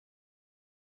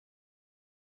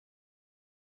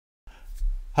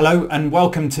Hello and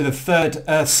welcome to the third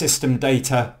Earth System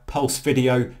Data Pulse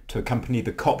video to accompany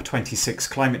the COP26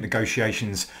 climate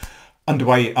negotiations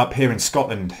underway up here in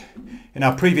Scotland. In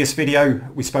our previous video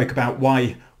we spoke about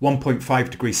why 1.5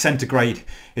 degrees centigrade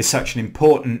is such an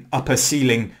important upper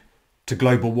ceiling to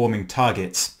global warming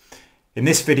targets. In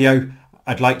this video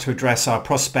I'd like to address our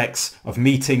prospects of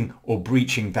meeting or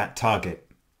breaching that target.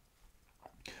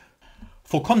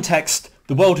 For context,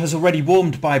 the world has already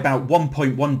warmed by about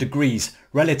 1.1 degrees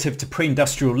relative to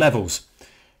pre-industrial levels.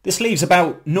 This leaves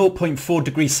about 0.4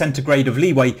 degrees centigrade of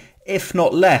leeway, if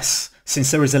not less,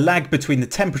 since there is a lag between the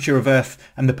temperature of Earth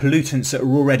and the pollutants that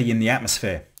are already in the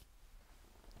atmosphere.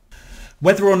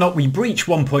 Whether or not we breach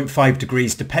 1.5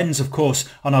 degrees depends, of course,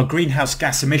 on our greenhouse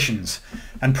gas emissions,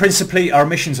 and principally our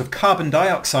emissions of carbon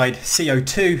dioxide,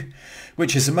 CO2,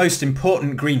 which is the most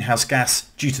important greenhouse gas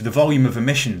due to the volume of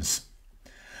emissions.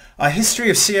 Our history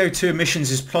of CO2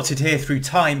 emissions is plotted here through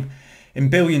time in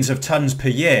billions of tonnes per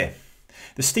year.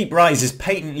 The steep rise is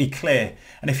patently clear,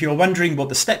 and if you're wondering what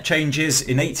the step change is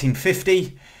in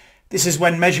 1850, this is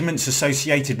when measurements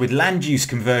associated with land use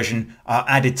conversion are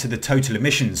added to the total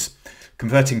emissions.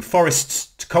 Converting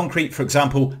forests to concrete, for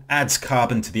example, adds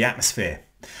carbon to the atmosphere.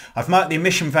 I've marked the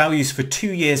emission values for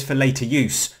 2 years for later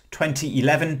use,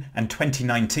 2011 and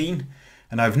 2019.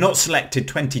 And I've not selected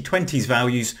 2020's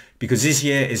values because this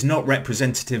year is not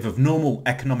representative of normal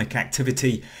economic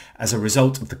activity as a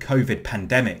result of the COVID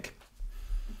pandemic.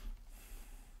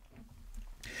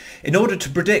 In order to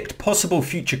predict possible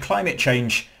future climate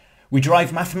change, we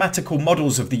derive mathematical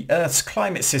models of the Earth's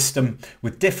climate system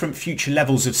with different future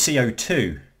levels of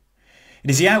CO2. It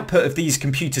is the output of these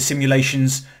computer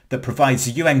simulations that provides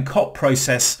the UN COP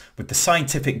process with the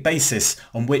scientific basis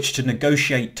on which to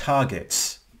negotiate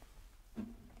targets.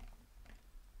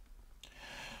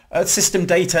 Earth System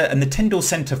Data and the Tyndall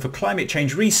Centre for Climate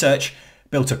Change Research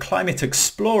built a Climate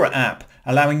Explorer app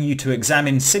allowing you to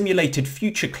examine simulated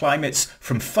future climates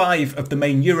from 5 of the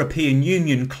main European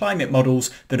Union climate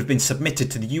models that have been submitted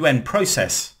to the UN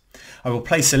process. I will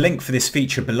place a link for this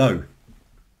feature below.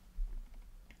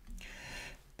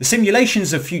 The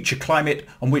simulations of future climate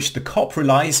on which the COP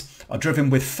relies are driven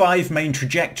with 5 main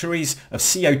trajectories of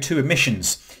CO2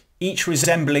 emissions, each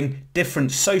resembling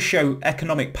different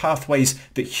socio-economic pathways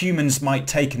that humans might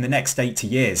take in the next 80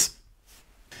 years.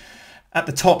 At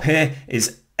the top here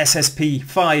is SSP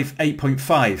 5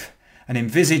 8.5, an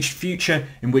envisaged future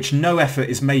in which no effort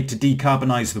is made to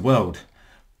decarbonise the world.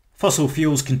 Fossil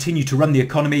fuels continue to run the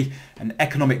economy and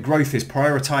economic growth is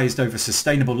prioritised over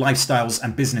sustainable lifestyles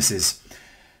and businesses.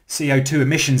 CO2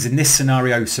 emissions in this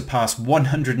scenario surpass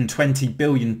 120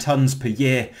 billion tonnes per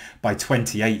year by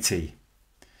 2080.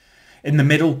 In the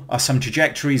middle are some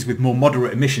trajectories with more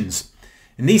moderate emissions.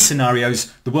 In these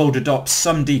scenarios, the world adopts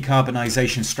some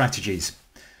decarbonisation strategies.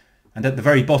 And at the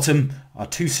very bottom are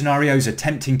 2 scenarios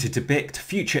attempting to depict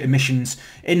future emissions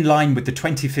in line with the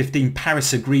 2015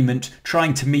 Paris Agreement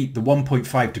trying to meet the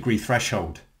 1.5 degree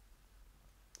threshold.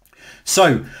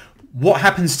 So, what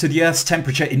happens to the Earth's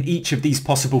temperature in each of these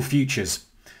possible futures?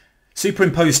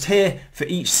 Superimposed here for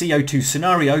each CO2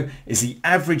 scenario is the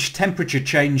average temperature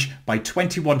change by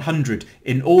 2100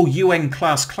 in all UN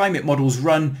class climate models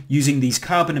run using these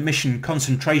carbon emission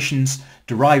concentrations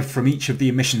derived from each of the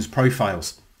emissions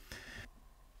profiles.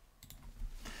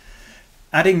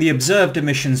 Adding the observed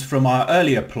emissions from our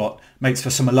earlier plot makes for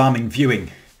some alarming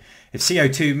viewing. If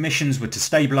CO2 emissions were to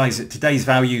stabilise at today's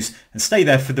values and stay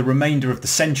there for the remainder of the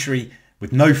century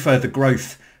with no further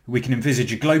growth, we can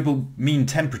envisage a global mean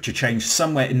temperature change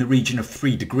somewhere in the region of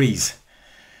 3 degrees.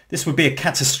 This would be a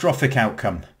catastrophic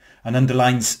outcome and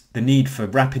underlines the need for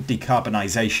rapid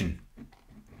decarbonisation.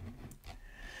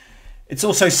 It's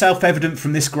also self-evident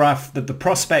from this graph that the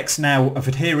prospects now of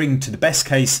adhering to the best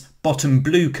case bottom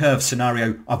blue curve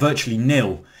scenario are virtually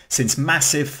nil, since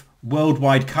massive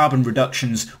worldwide carbon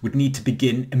reductions would need to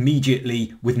begin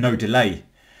immediately with no delay.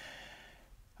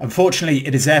 Unfortunately,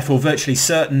 it is therefore virtually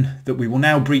certain that we will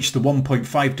now breach the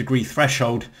 1.5 degree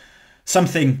threshold,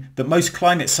 something that most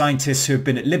climate scientists who have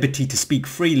been at liberty to speak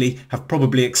freely have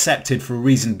probably accepted for a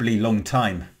reasonably long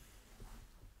time.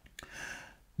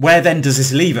 Where then does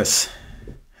this leave us?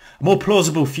 A more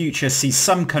plausible future sees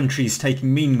some countries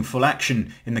taking meaningful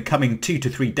action in the coming 2 to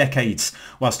 3 decades,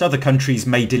 whilst other countries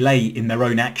may delay in their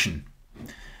own action.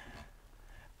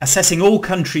 Assessing all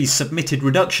countries' submitted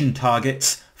reduction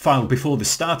targets filed before the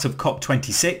start of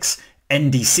COP26,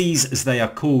 NDCs as they are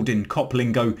called in COP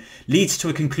lingo, leads to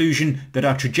a conclusion that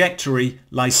our trajectory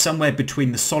lies somewhere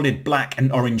between the solid black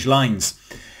and orange lines.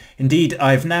 Indeed,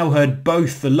 I have now heard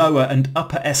both the lower and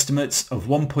upper estimates of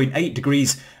 1.8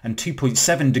 degrees and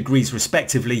 2.7 degrees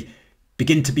respectively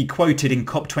begin to be quoted in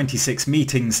COP26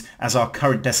 meetings as our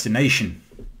current destination.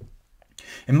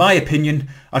 In my opinion,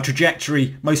 our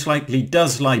trajectory most likely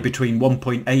does lie between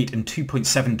 1.8 and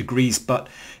 2.7 degrees, but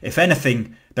if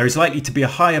anything, there is likely to be a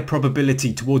higher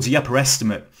probability towards the upper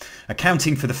estimate,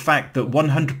 accounting for the fact that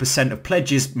 100% of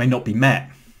pledges may not be met.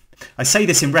 I say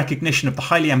this in recognition of the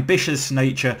highly ambitious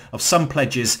nature of some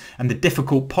pledges and the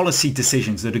difficult policy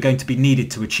decisions that are going to be needed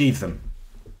to achieve them.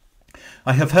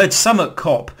 I have heard some at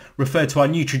COP refer to our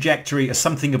new trajectory as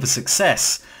something of a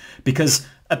success, because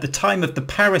at the time of the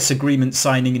Paris Agreement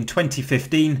signing in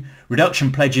 2015,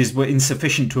 reduction pledges were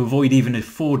insufficient to avoid even a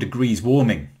 4 degrees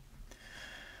warming.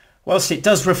 Whilst it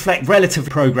does reflect relative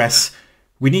progress,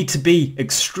 we need to be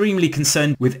extremely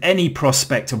concerned with any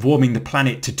prospect of warming the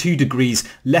planet to 2 degrees,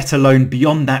 let alone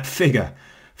beyond that figure,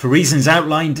 for reasons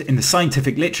outlined in the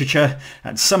scientific literature,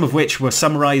 and some of which were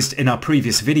summarised in our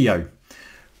previous video.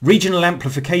 Regional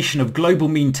amplification of global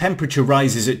mean temperature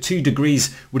rises at 2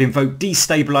 degrees would invoke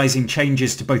destabilising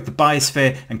changes to both the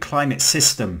biosphere and climate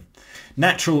system.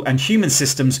 Natural and human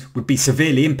systems would be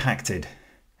severely impacted.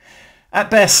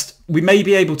 At best, we may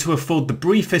be able to afford the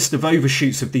briefest of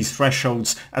overshoots of these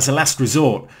thresholds as a last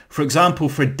resort, for example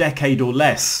for a decade or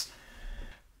less.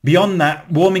 Beyond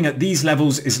that, warming at these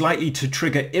levels is likely to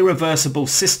trigger irreversible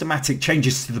systematic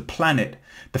changes to the planet,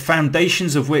 the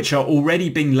foundations of which are already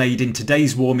being laid in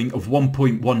today's warming of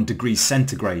 1.1 degrees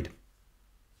centigrade.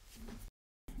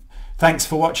 Thanks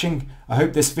for watching. I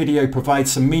hope this video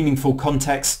provides some meaningful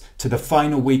context to the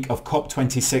final week of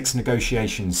COP26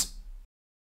 negotiations.